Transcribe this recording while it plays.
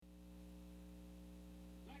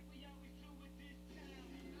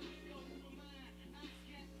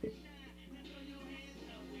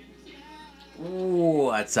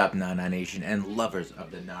What's up, Nana Nation and lovers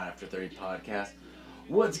of the Not After 30 podcast?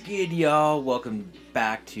 What's good, y'all? Welcome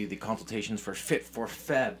back to the consultations for Fit for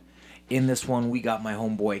Feb. In this one, we got my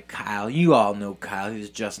homeboy Kyle. You all know Kyle. He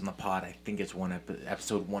was just on the pod. I think it's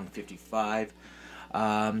episode 155.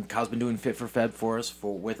 Kyle's been doing Fit for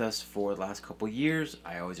Feb with us for the last couple years.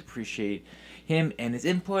 I always appreciate him and his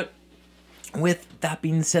input. With that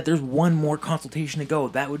being said, there's one more consultation to go.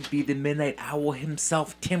 That would be the Midnight Owl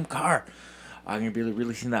himself, Tim Carr. I'm gonna be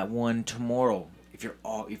releasing that one tomorrow. If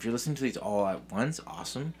you're listening to these all at once,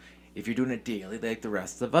 awesome. If you're doing it daily like the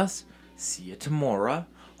rest of us, see you tomorrow.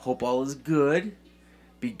 Hope all is good.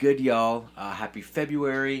 Be good, y'all. Happy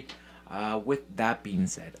February. With that being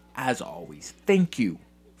said, as always, thank you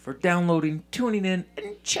for downloading, tuning in,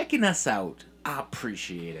 and checking us out. I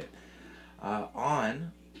appreciate it.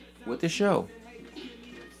 On with the show.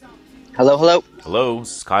 Hello. Hello,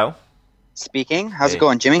 this is Kyle. Speaking. How's it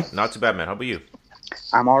going, Jimmy? Not too bad, man. How about you?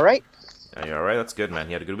 I'm all right. Are you all right? That's good, man.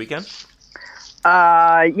 You had a good weekend?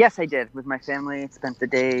 Yes, I did. With my family. Spent the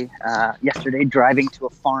day yesterday driving to a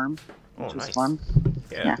farm, which was nice. fun.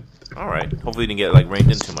 Yeah. All right. Hopefully you didn't get rained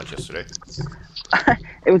in too much yesterday.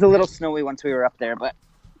 It was a little snowy once we were up there, but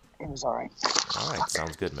it was all right. All right.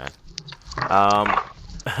 Sounds good, man.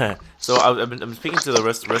 So I'm speaking to the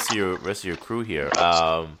rest of your crew here.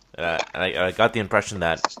 And I got the impression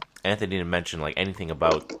that Anthony didn't mention anything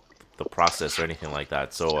about the process or anything like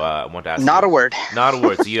that. So I want to ask. Not you, a word. Not a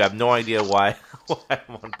word. So you have no idea why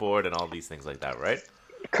I'm on board and all these things like that, right?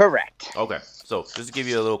 Correct. Okay, so just to give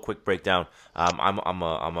you a little quick breakdown,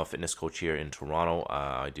 I'm a fitness coach here in Toronto.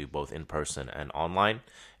 I do both in person and online,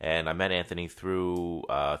 and I met Anthony through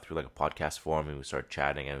a podcast forum, and we started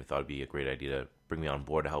chatting, and we thought it'd be a great idea to bring me on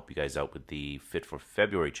board to help you guys out with the Fit for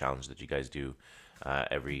February challenge that you guys do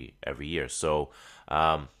every year. So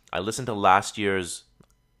I listened to last year's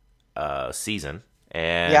season,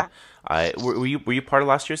 and yeah. Were you part of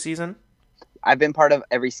last year's season? I've been part of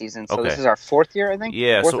every season, so Okay. This is our fourth year, I think.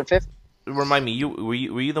 Yeah, fourth or fifth. Remind me, were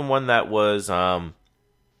you the one that was kind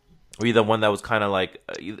of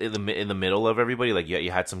in the middle of everybody?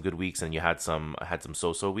 You had some good weeks and you had some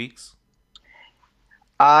so-so weeks.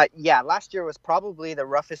 Yeah, last year was probably the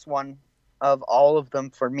roughest one of all of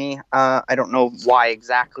them for me. I don't know why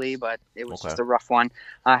exactly, but it was just a rough one.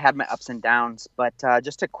 I had my ups and downs, but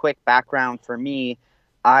just a quick background for me,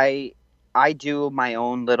 I do my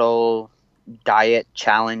own little diet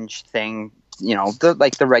challenge thing,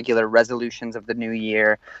 the regular resolutions of the new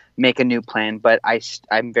year, make a new plan, but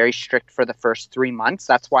I'm very strict for the first 3 months.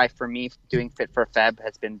 That's why for me doing Fit for Feb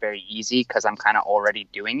has been very easy, because I'm kind of already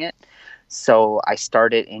doing it. So I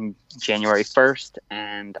started in January 1st,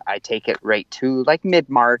 and I take it right to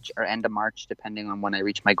mid-March or end of March, depending on when I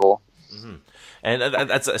reach my goal. Mm-hmm. And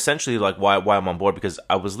that's essentially why I'm on board, because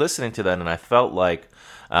I was listening to that and I felt like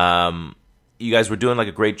you guys were doing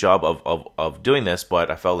a great job of doing this,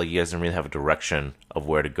 but I felt like you guys didn't really have a direction of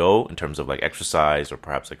where to go in terms of exercise or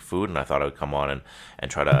perhaps food, and I thought I would come on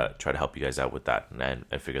and try to help you guys out with that and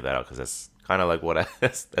figure that out, because that's kind of what I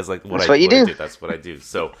do. That's what I do.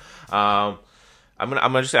 So I'm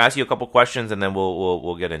gonna just ask you a couple questions and then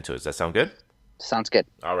we'll get into it. Does that sound good? Sounds good.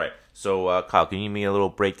 All right. So Kyle, can you give me a little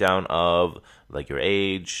breakdown of your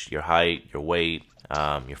age, your height, your weight,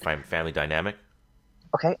 your family dynamic?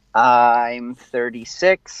 Okay, I'm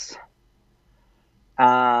 36.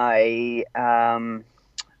 I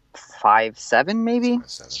 5'7", maybe.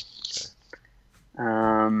 5'7".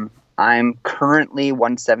 Okay. I'm currently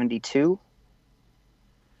 172.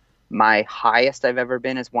 My highest I've ever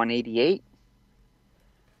been is 188.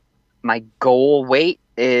 My goal weight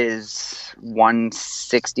is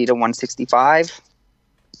 160 to 165.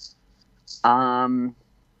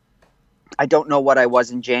 I don't know what I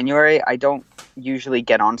was in January. I don't usually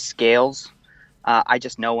get on scales. I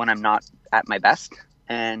just know when I'm not at my best.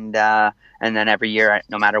 And then every year,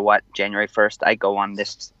 no matter what, January 1st, I go on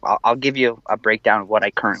this. I'll give you a breakdown of what I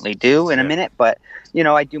currently do in a minute. But,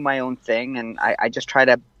 I do my own thing. And I just try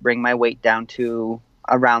to bring my weight down to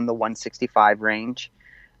around the 165 range.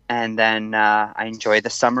 And then I enjoy the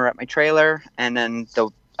summer at my trailer. And then the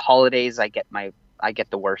holidays, I get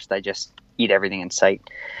the worst. I just eat everything in sight.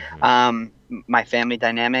 Mm-hmm. My family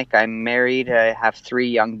dynamic, I'm married. I have 3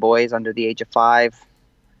 young boys under the age of 5.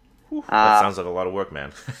 That sounds like a lot of work,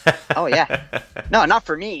 man. Oh, yeah. No, not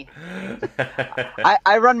for me.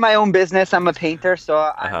 I run my own business. I'm a painter, so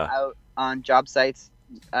I'm out on job sites,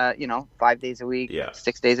 5 days a week,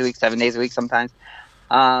 6 days a week, 7 days a week sometimes.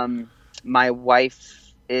 My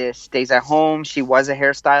wife stays at home. She was a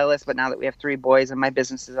hairstylist, but now that we have 3 boys and my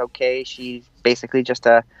business is okay, she's basically just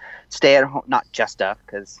a stay-at-home, not just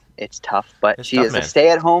because it's tough, but she is a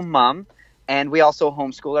stay-at-home mom. And we also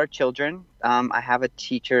homeschool our children. I have a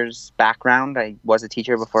teacher's background. I was a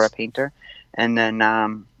teacher before a painter. And then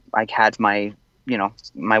I had my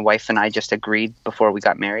wife and I just agreed before we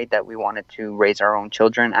got married that we wanted to raise our own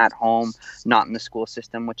children at home, not in the school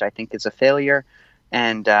system, which I think is a failure,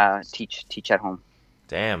 and teach at home.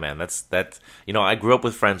 Damn, man, that's I grew up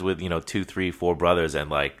with friends with 2, 3, 4 brothers, and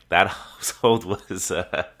like that household was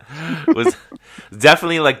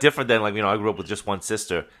definitely like different than like I grew up with just one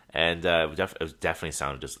sister, and it definitely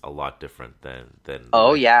sounded just a lot different than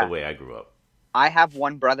the way I grew up. I have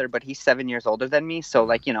one brother, but he's 7 years older than me. So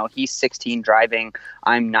like he's 16 driving.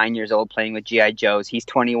 I'm 9 years old playing with GI Joes. He's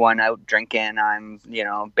 21 out drinking. I'm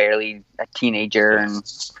barely a teenager, and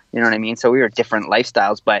you know what I mean. So we were different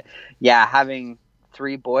lifestyles, but yeah, having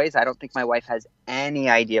 3 boys, I don't think my wife has any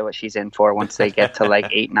idea what she's in for once they get to like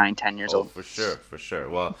 8, 9, 10 years old. For sure.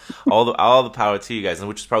 Well, all the power to you guys, and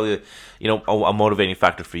which is probably a motivating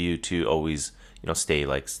factor for you to always stay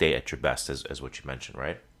at your best, as what you mentioned,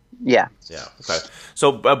 right? Yeah. Okay.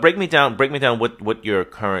 So break me down what your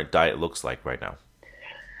current diet looks like right now.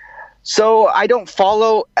 So I don't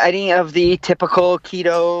follow any of the typical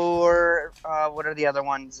keto or what are the other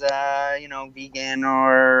ones? Vegan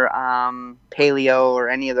or paleo or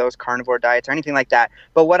any of those carnivore diets or anything like that.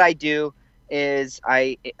 But what I do is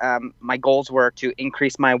my goals were to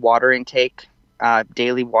increase my water intake,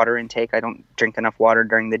 daily water intake. I don't drink enough water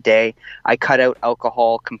during the day. I cut out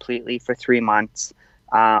alcohol completely for 3 months.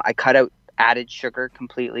 I cut out added sugar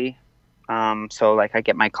completely. So like I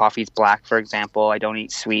get my coffees black, for example. I don't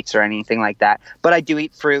eat sweets or anything like that, but I do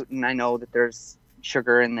eat fruit, and I know that there's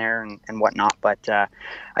sugar in there and whatnot, but I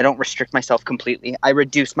don't restrict myself completely. I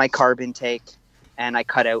reduce my carb intake, and I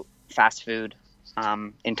cut out fast food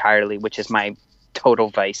entirely, which is my total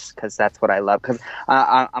vice, because that's what I love, because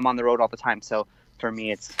I'm on the road all the time. So for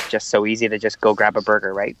me, it's just so easy to just go grab a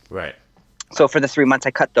burger, right? Right. So for the 3 months,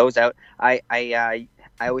 I cut those out. I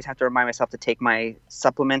always have to remind myself to take my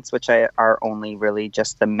supplements, which are only really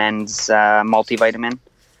just the men's multivitamin,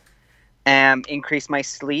 and increase my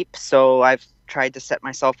sleep. So I've tried to set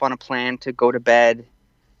myself on a plan to go to bed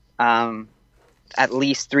at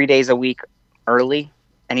least 3 days a week early,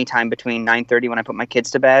 anytime between 9:30 when I put my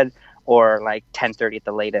kids to bed, or like 10:30 at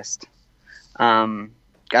the latest.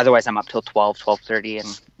 Otherwise, I'm up till 12:30,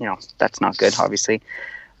 and that's not good, obviously.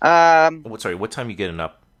 What time are you getting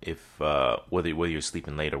up? If whether you're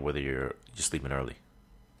sleeping late or whether you're just sleeping early?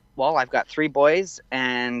 Well, I've got 3 boys,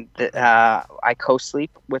 and I co-sleep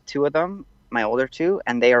with 2 of them, my older 2,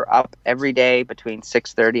 and they are up every day between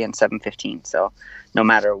 6:30 and 7:15. So no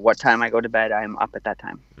matter what time I go to bed, I'm up at that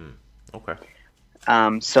time. Okay.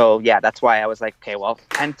 So yeah, that's why I was like, okay, well,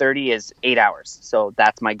 10:30 is 8 hours. So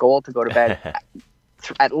that's my goal, to go to bed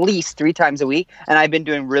at least 3 times a week. And I've been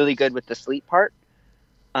doing really good with the sleep part.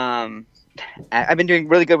 I've been doing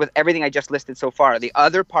really good with everything I just listed so far. The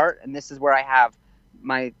other part, and this is where I have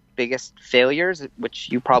my biggest failures, which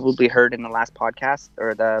you probably heard in the last podcast,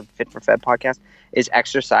 or the Fit for Feb podcast, is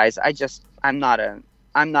exercise. I'm not a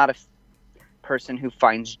person who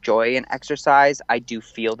finds joy in exercise. I do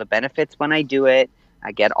feel the benefits when I do it.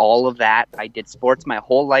 I get all of that. I did sports my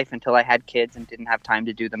whole life until I had kids and didn't have time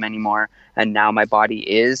to do them anymore. And now my body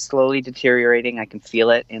is slowly deteriorating. I can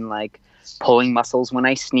feel it in like pulling muscles when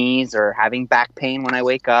I sneeze, or having back pain when I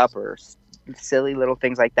wake up, or silly little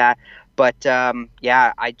things like that. But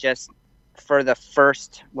yeah, I just, for the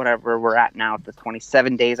first, whatever we're at now, the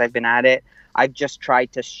 27 days I've been at it, I've just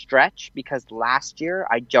tried to stretch, because last year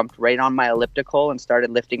I jumped right on my elliptical and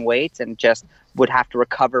started lifting weights and just would have to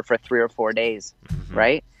recover for 3 or 4 days.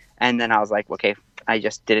 Right. And then I was like, okay, I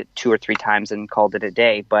just did it 2 or 3 times and called it a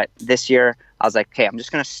day. But this year I was like, okay, I'm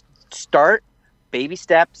just going to start baby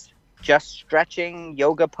steps, just stretching,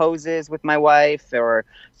 yoga poses with my wife, or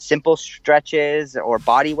simple stretches, or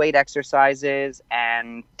body weight exercises,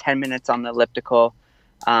 and 10 minutes on the elliptical,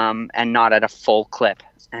 and not at a full clip.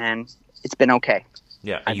 And it's been okay.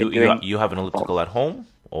 Yeah. You have an elliptical at home,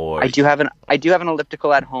 or? I do have an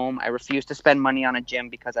elliptical at home. I refuse to spend money on a gym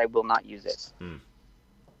because I will not use it.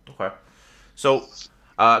 Okay. So,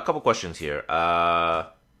 a couple questions here.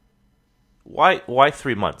 Why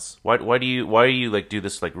 3 months? Why do you like do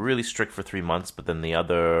this like really strict for 3 months, but then the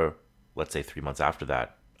other, let's say 3 months after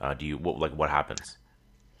that, what happens?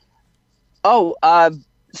 After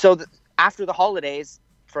the holidays,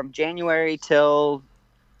 from January till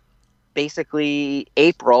basically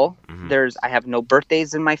April, I have no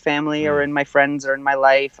birthdays in my family or in my friends or in my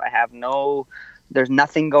life. There's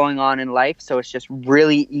nothing going on in life, so it's just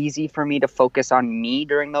really easy for me to focus on me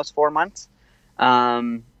during those 4 months.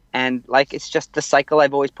 And like, it's just the cycle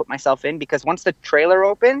I've always put myself in, because once the trailer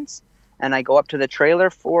opens and I go up to the trailer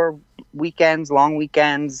for weekends, long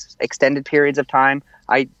weekends, extended periods of time,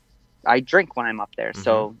 I drink when I'm up there. Mm-hmm.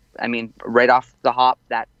 So I mean, right off the hop,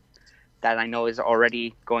 that I know is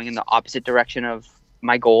already going in the opposite direction of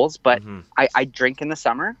my goals. But Mm-hmm. I drink in the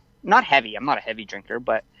summer. Not heavy. I'm not a heavy drinker,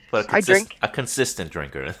 but I drink. A consistent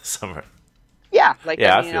drinker in the summer. Yeah, like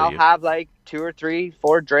Yeah, I mean, I feel I'll you. have like 2 or 3,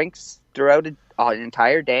 4 drinks throughout an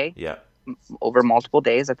entire day. Yeah. Over multiple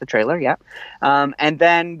days at the trailer, yeah. And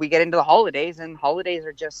then we get into the holidays, and holidays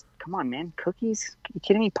are just, come on, man, cookies? Are you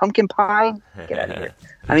kidding me? Pumpkin pie? Get out of here.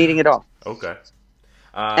 I'm eating it all. Okay.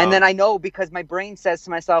 And then I know, because my brain says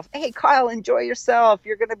to myself, hey, Kyle, enjoy yourself.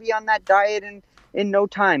 You're going to be on that diet in no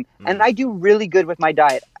time. And I do really good with my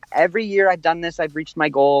diet. Every year I've done this, I've reached my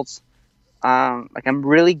goals. Like, I'm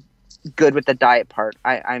really good with the diet part.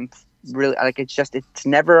 I'm really, like, it's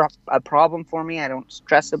never a problem for me. I don't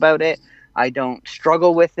stress about it. I don't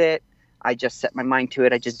struggle with it. I just set my mind to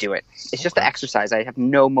it. I just do it. It's just the exercise. I have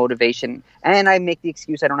no motivation, and I make the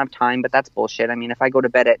excuse I don't have time, but that's bullshit. I mean, if I go to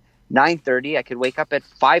bed at 9:30, I could wake up at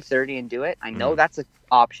 5:30 and do it. I know that's an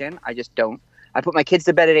option. I just don't. I put my kids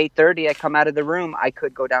to bed at 8:30. I come out of the room. I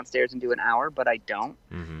could go downstairs and do an hour, but I don't.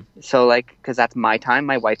 Mm-hmm. So, like, because that's my time,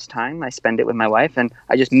 my wife's time. I spend it with my wife, and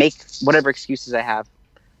I just make whatever excuses I have.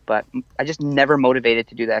 But I just never motivated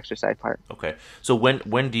to do the exercise part. Okay. So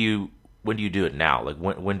when do you do it now? Like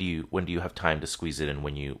when do you have time to squeeze it in?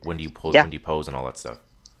 When do you pose and all that stuff?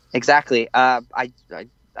 Exactly. I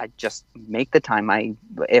just make the time.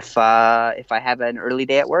 If I have an early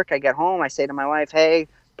day at work, I get home, I say to my wife, hey,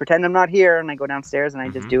 pretend I'm not here, and I go downstairs and I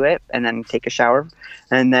just do it, and then take a shower.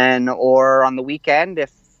 And then, or on the weekend,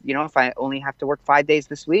 if I only have to work 5 days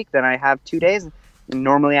this week, then I have 2 days. And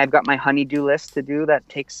normally I've got my honey-do list to do that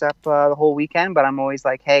takes up the whole weekend, but I'm always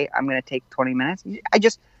like, hey, I'm going to take 20 minutes. I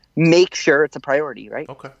just make sure it's a priority, right?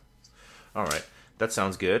 Okay. All right. That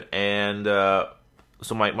sounds good. And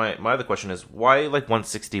so my other question is, why like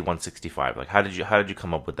 160, 165? Like how did you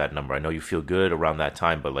come up with that number? I know you feel good around that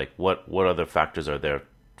time, but like what other factors are there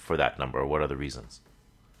for that number, or what other reasons?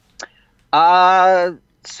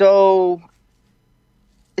 So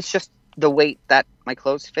it's just the weight that my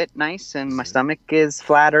clothes fit nice, and my stomach is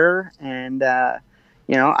flatter, and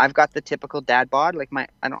I've got the typical dad bod. Like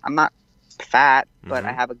I'm not fat, but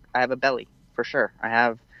I have a belly for sure. I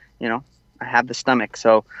have the stomach.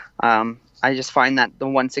 So I just find that the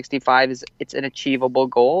 165 it's an achievable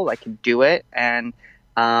goal. I can do it, and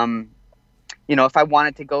if I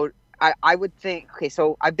wanted to go, I would think, okay,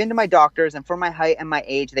 so I've been to my doctors, and for my height and my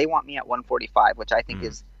age, they want me at 145, which I think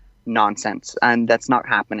is nonsense, and that's not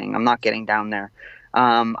happening. I'm not getting down there.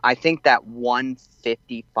 I think that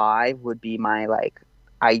 155 would be my like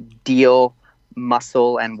ideal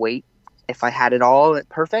muscle and weight. If I had it all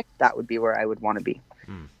perfect, that would be where I would want to be.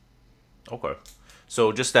 Okay.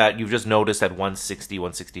 So just that you've just noticed at 160,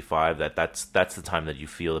 165 that's the time that you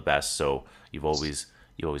feel the best. So you always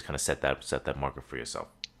kind of set that marker for yourself.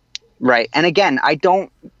 Right. And again, I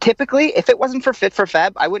don't typically, if it wasn't for Fit for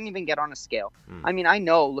Feb, I wouldn't even get on a scale. I mean, I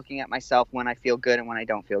know looking at myself when I feel good and when I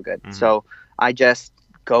don't feel good. So I just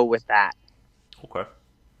go with that. Okay.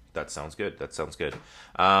 That sounds good.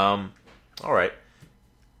 All right.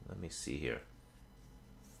 Let me see here.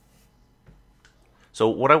 So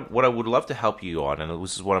what I would love to help you on, and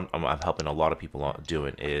this is what I'm helping a lot of people on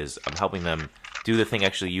doing, is I'm helping them do the thing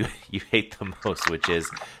actually you hate the most, which is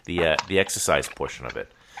the exercise portion of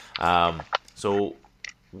it. So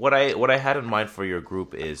what I had in mind for your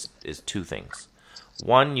group is two things.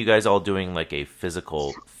 One, you guys all doing like a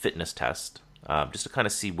physical fitness test, just to kind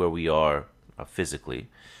of see where we are physically.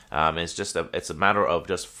 It's a matter of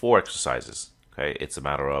just 4 exercises. Okay, it's a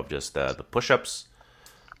matter of just the push-ups,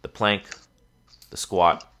 the plank, the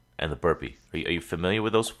squat, and the burpee. Are you familiar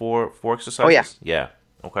with those four exercises? Oh yeah. Yeah.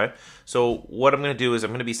 Okay. So what I'm going to do is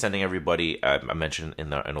I'm going to be sending everybody, I mentioned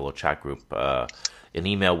in a little chat group, an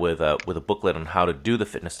email with a booklet on how to do the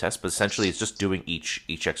fitness test. But essentially, it's just doing each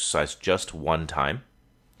exercise just one time,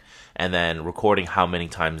 and then recording how many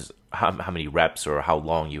times, how many reps, or how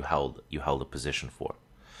long you held a position for.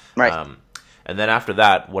 Right. And then after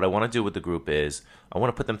that, what I want to do with the group is I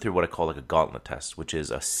want to put them through what I call like a gauntlet test, which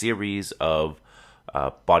is a series of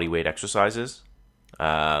body weight exercises.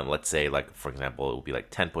 Let's say, like, for example, it would be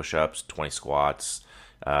like 10 push-ups, 20 squats,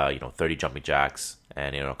 30 jumping jacks,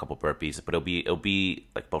 and a couple burpees. But it'll be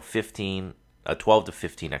like about 12 to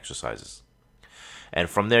 15 exercises. And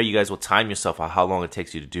from there, you guys will time yourself how long it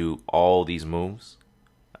takes you to do all these moves,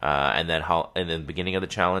 and then the beginning of the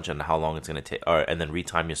challenge, and how long it's going to take, and then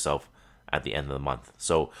retime yourself at the end of the month.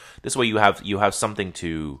 So this way you have something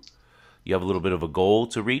to you have a little bit of a goal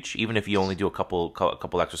to reach, even if you only do a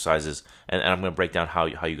couple exercises. And I'm going to break down how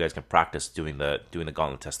you guys can practice doing the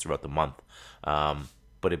gauntlet test throughout the month.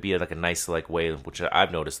 But it'd be like a nice like way, which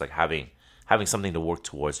I've noticed, like having something to work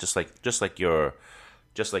towards, just like your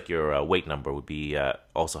weight number would be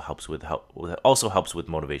also helps with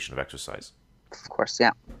motivation of exercise. Of course,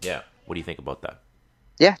 yeah. Yeah. What do you think about that?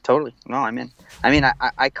 Yeah, totally. No, I'm in. I mean,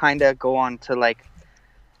 I kind of go on to like,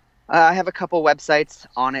 I have a couple websites,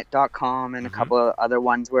 Onnit.com and a couple of other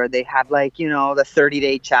ones where they have like, the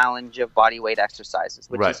 30-day challenge of body weight exercises,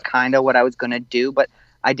 which is kind of what I was going to do, but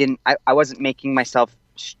I wasn't making myself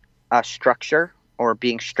a structure or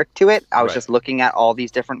being strict to it. I was just looking at all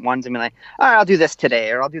these different ones and being like, all right, I'll do this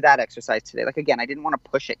today, or I'll do that exercise today. Like, again, I didn't want to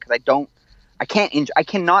push it because I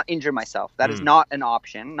cannot injure myself. That is not an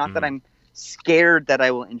option. Not that I'm scared that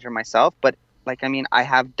I will injure myself, but like, I mean, I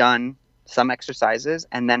have done some exercises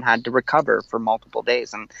and then had to recover for multiple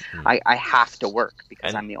days, and I have to work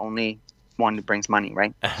because I'm the only one who brings money,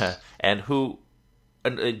 right? And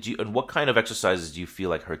what kind of exercises do you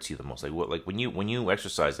feel like hurts you the most? Like what, like when you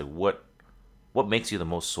exercise, like what makes you the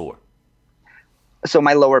most sore? So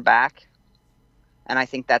my lower back, and I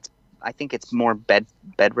think it's more bed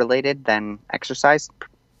related than exercise,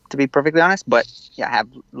 to be perfectly honest. But yeah, I have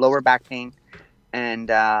lower back pain, and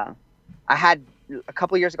I had a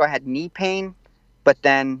couple of years ago I had knee pain, but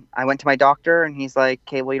then I went to my doctor and he's like,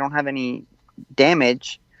 "Okay, well, you don't have any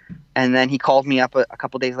damage." And then he called me up a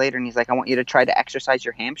couple of days later and he's like, "I want you to try to exercise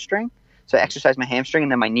your hamstring." So I exercised my hamstring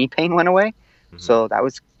and then my knee pain went away. So that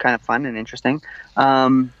was kind of fun and interesting.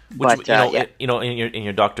 In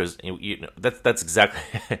your doctors, that's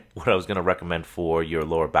exactly what I was going to recommend for your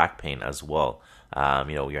lower back pain as well.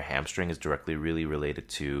 Your hamstring is directly really related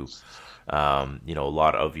to, a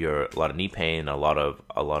lot of knee pain, a lot of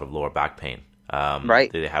lower back pain.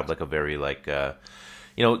 They have like a very like,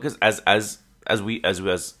 because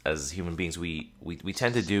as human beings, we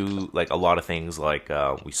tend to do like a lot of things, like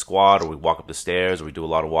we squat or we walk up the stairs or we do a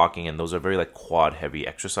lot of walking, and those are very like quad heavy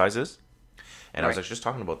exercises. And I was actually just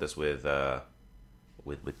talking about this with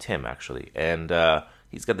Tim actually, and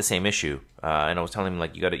he's got the same issue. And I was telling him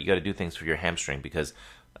like you got to do things for your hamstring, because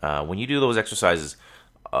when you do those exercises,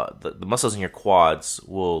 the muscles in your quads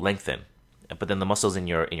will lengthen, but then the muscles in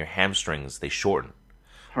your hamstrings, they shorten.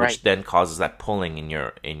 Which then causes that pulling in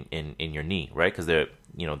your knee, right? Because they're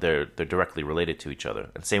directly related to each other.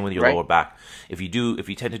 And same with your lower back. If you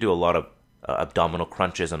tend to do a lot of abdominal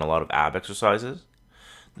crunches and a lot of ab exercises,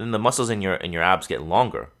 then the muscles in your abs get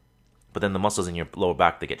longer, but then the muscles in your lower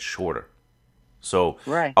back, they get shorter. So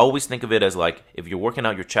always think of it as like, if you're working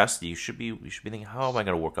out your chest, you should be thinking, how am I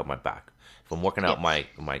going to work out my back? If I'm working out my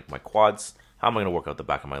quads, how am I going to work out the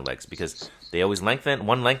back of my legs? Because they always lengthen.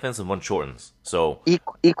 One lengthens and one shortens. So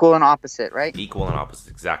equal and opposite, right? Equal and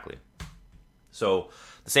opposite, exactly. So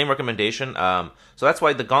the same recommendation. So that's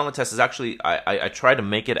why the gauntlet test is actually, I try to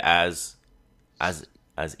make it as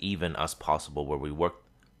even as possible, where we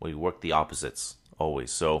work the opposites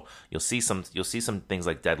always. So you'll see some things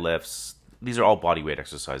like deadlifts. These are all body weight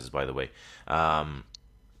exercises, by the way. And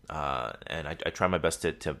I try my best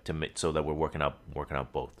to make so that we're working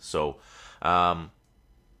out both. So. We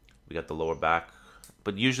got the lower back,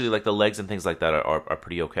 but usually like the legs and things like that are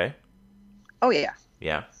pretty okay. Oh yeah.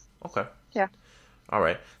 Yeah. Okay. Yeah. All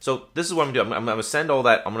right. So this is what I'm doing. I'm gonna send all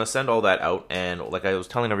that. I'm gonna send all that out, and like I was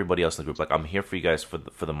telling everybody else in the group, like I'm here for you guys for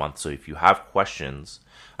the month. So if you have questions,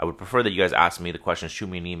 I would prefer that you guys ask me the questions. Shoot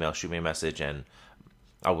me an email, shoot me a message, and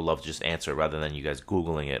I would love to just answer it rather than you guys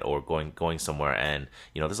Googling it or going somewhere. And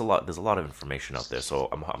there's a lot of information out there. So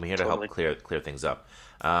I'm here to help clear things up.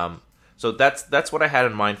 So that's what I had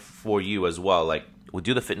in mind for you as well. Like, we'll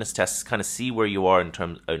do the fitness tests, kind of see where you are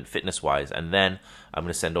in fitness wise, and then I'm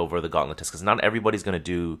going to send over the gauntlet test, because not everybody's going to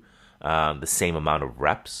do the same amount of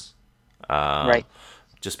reps.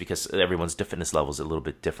 Just because everyone's fitness level is a little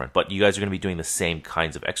bit different. But you guys are going to be doing the same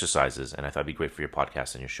kinds of exercises, and I thought it'd be great for your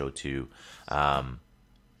podcast and your show to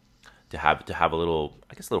have a little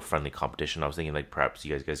friendly competition. I was thinking like perhaps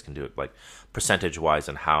you guys can do it like percentage wise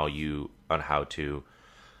on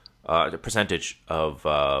the percentage of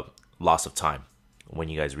loss of time when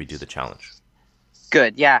you guys redo the challenge.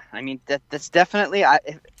 Good, yeah. I mean, that's definitely.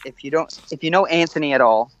 If you know Anthony at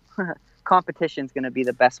all, competition's going to be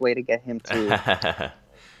the best way to get him to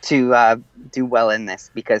do well in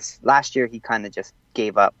this, because last year he kind of just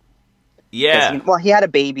gave up. Yeah. He had a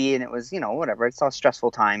baby and it was whatever. It's all a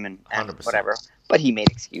stressful time and whatever. But he made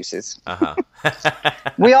excuses.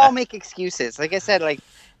 We all make excuses. Like I said, like.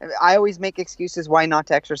 I always make excuses why not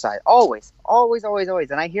to exercise. Always.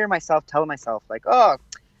 And I hear myself tell myself like, oh,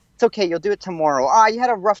 it's okay. You'll do it tomorrow. You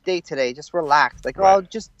had a rough day today. Just relax. Like, Right.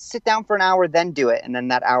 just sit down for an hour, then do it. And then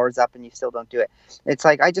that hour's up and you still don't do it. It's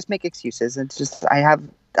like, I just make excuses. It's just, I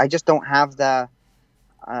just don't have the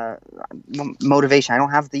motivation. I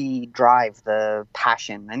don't have the drive, the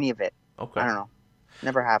passion, any of it. Okay. I don't know.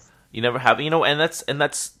 Never have. You never have, and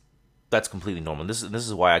that's completely normal. This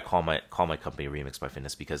is why I call my company Remix My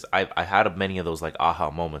Fitness, because I had many of those like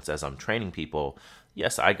aha moments as I'm training people.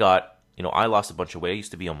 Yes, I got, I lost a bunch of weight. I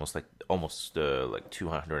used to be almost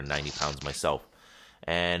 290 pounds myself,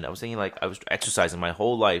 and I was thinking like I was exercising my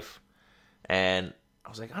whole life, and I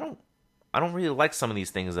was like, I don't really like some of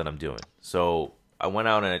these things that I'm doing. So I went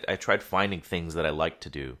out and I tried finding things that I like to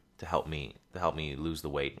do to help me lose the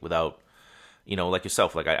weight without, like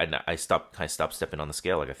yourself. Like I stopped stepping on the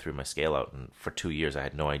scale. Like I threw my scale out, and for 2 years I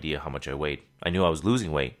had no idea how much I weighed. I knew I was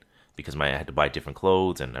losing weight because I had to buy different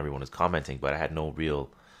clothes and everyone was commenting, but I had no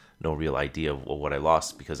real idea of what I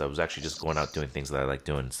lost, because I was actually just going out doing things that I like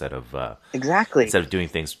doing instead of Exactly. doing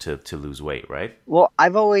things to lose weight, right? Well,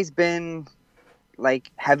 I've always been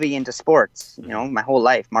like heavy into sports, my whole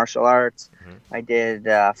life, martial arts. I did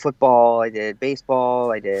football, I did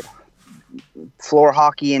baseball, I did floor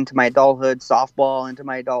hockey into my adulthood, softball into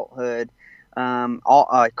my adulthood,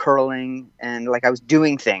 all curling, and like I was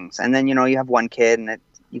doing things. And then you have one kid, and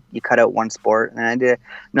you cut out one sport, and I did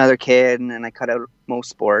another kid, and then I cut out most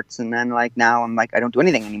sports, and then like now I'm like I don't do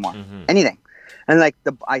anything anymore, anything, and like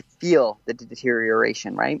I feel the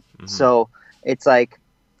deterioration, right? So it's like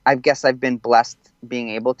I guess I've been blessed being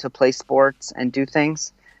able to play sports and do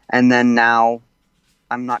things, and then now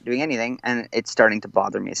I'm not doing anything, and it's starting to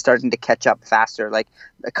bother me. It's starting to catch up faster. Like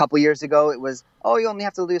a couple years ago, it was, you only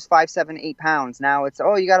have to lose 5, 7, 8 pounds. Now it's,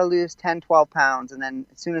 you got to lose 10, 12 pounds. And then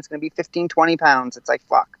soon it's going to be 15, 20 pounds. It's like,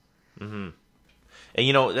 fuck. And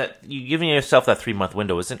that you giving yourself that 3-month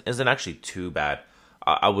window isn't actually too bad.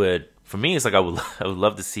 For me, it's like I would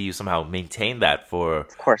love to see you somehow maintain that for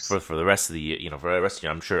the rest of the year. For the rest of the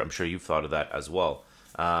year, I'm sure you've thought of that as well.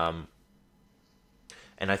 And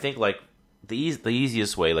I think like the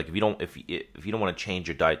easiest way, like if you don't want to change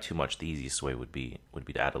your diet too much, the easiest way would be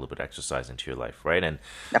to add a little bit of exercise into your life, right? And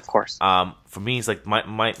of course, for me, it's like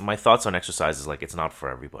my thoughts on exercise is like it's not for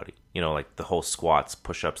everybody. Like the whole squats,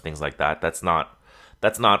 push-ups, things like that. That's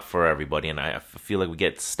not for everybody, and I feel like we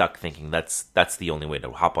get stuck thinking that's the only way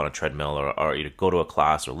to hop on a treadmill or either go to a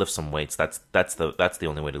class or lift some weights. That's the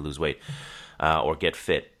only way to lose weight or get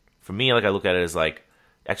fit. For me, like I look at it as like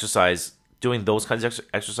exercise, doing those kinds of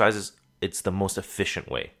exercises. It's the most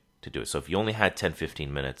efficient way to do it. So if you only had 10,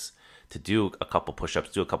 15 minutes to do a couple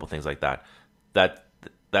push-ups, do a couple things like that,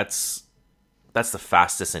 that's the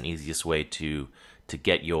fastest and easiest way to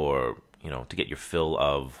get your fill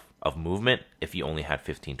of movement if you only had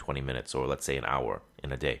 15, 20 minutes or let's say an hour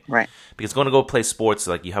in a day. Right. Because going to go play sports,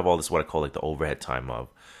 like you have all this what I call like the overhead time of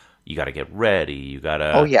you got to get ready, you got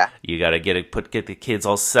to get the kids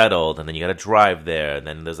all settled, and then you got to drive there, and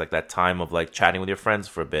then there's like that time of like chatting with your friends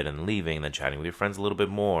for a bit and leaving, and then chatting with your friends a little bit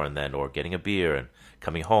more, and then or getting a beer and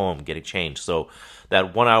coming home, getting changed. So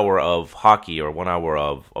that 1 hour of hockey or 1 hour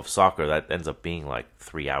of soccer, that ends up being like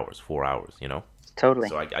 3 hours, 4 hours, Totally.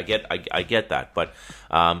 So I get that, but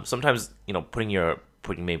sometimes putting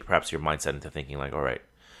maybe perhaps your mindset into thinking like, all right,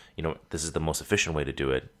 this is the most efficient way to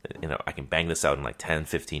do it. I can bang this out in like 10,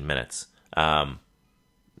 15 minutes.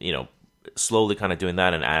 Slowly kind of doing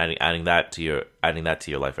that and adding that to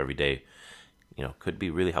your life every day, could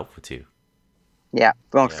be really helpful to you. Yeah.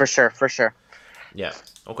 Well, for sure. Yeah.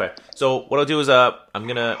 Okay. So what I'll do is I'm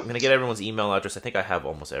gonna get everyone's email address. I think I have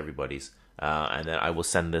almost everybody's, and then I will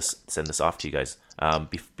send this off to you guys.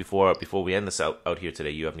 Before we end this out here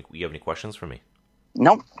today, you have any questions for me?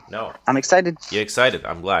 Nope. No. I'm excited. You're excited.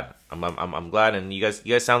 I'm glad. I'm glad, and you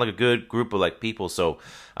guys sound like a good group of like people. So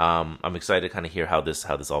I'm excited to kind of hear how this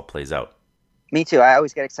all plays out. Me too. I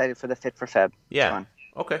always get excited for the Fit for Feb. Yeah.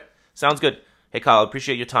 Okay. Sounds good. Hey, Kyle, I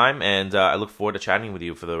appreciate your time, and I look forward to chatting with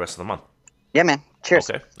you for the rest of the month. Yeah, man. Cheers.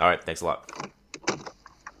 Okay. All right. Thanks a lot.